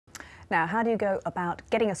Now, how do you go about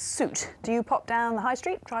getting a suit? Do you pop down the high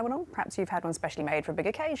street, try one on? Perhaps you've had one specially made for a big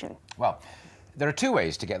occasion. Well, there are two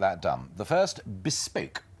ways to get that done. The first,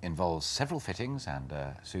 bespoke, involves several fittings and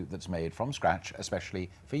a suit that's made from scratch, especially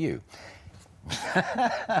for you.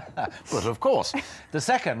 But of course. The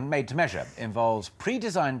second, made to measure, involves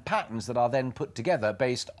pre-designed patterns that are then put together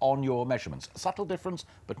based on your measurements. A subtle difference,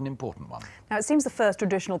 but an important one. Now, it seems the first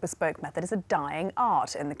traditional bespoke method is a dying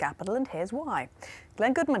art in the capital, and here's why.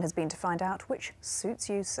 Glenn Goodman has been to find out which suits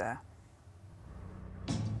you, sir.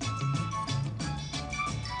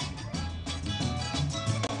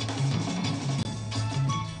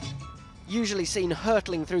 Usually seen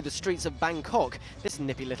hurtling through the streets of Bangkok, this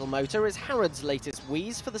nippy little motor is Harrods' latest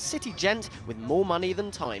wheeze for the city gent with more money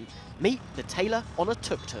than time. Meet the tailor on a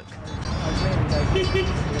tuk-tuk.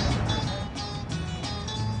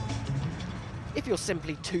 If you're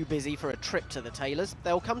simply too busy for a trip to the tailors,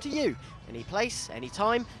 they'll come to you, any place, any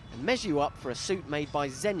time, and measure you up for a suit made by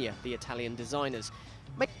Zegna, the Italian designers.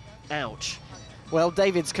 Ouch. Well,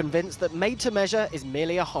 David's convinced that made to measure is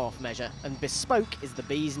merely a half measure, and bespoke is the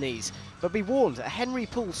bee's knees. But be warned, a Henry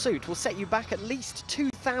Poole suit will set you back at least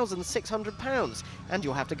 £2,600, and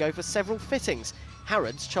you'll have to go for several fittings.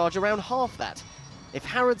 Harrods charge around half that. If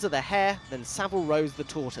Harrods are the hare, then Savile Row's the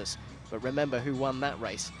tortoise. But remember who won that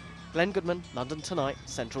race. Glenn Goodman, London Tonight,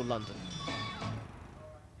 Central London.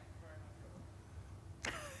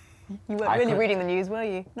 You weren't really reading the news, were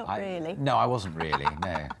you? Not really. No, I wasn't really,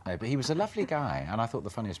 no. But he was a lovely guy, and I thought the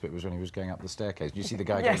funniest bit was when he was going up the staircase. Did you see the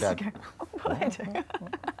guy going down? Yes,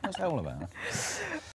 What's that all about?